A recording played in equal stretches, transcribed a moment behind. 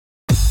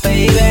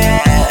baby.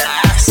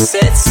 I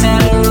said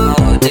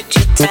so. Did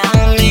you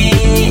tell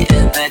me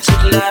that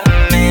you love me?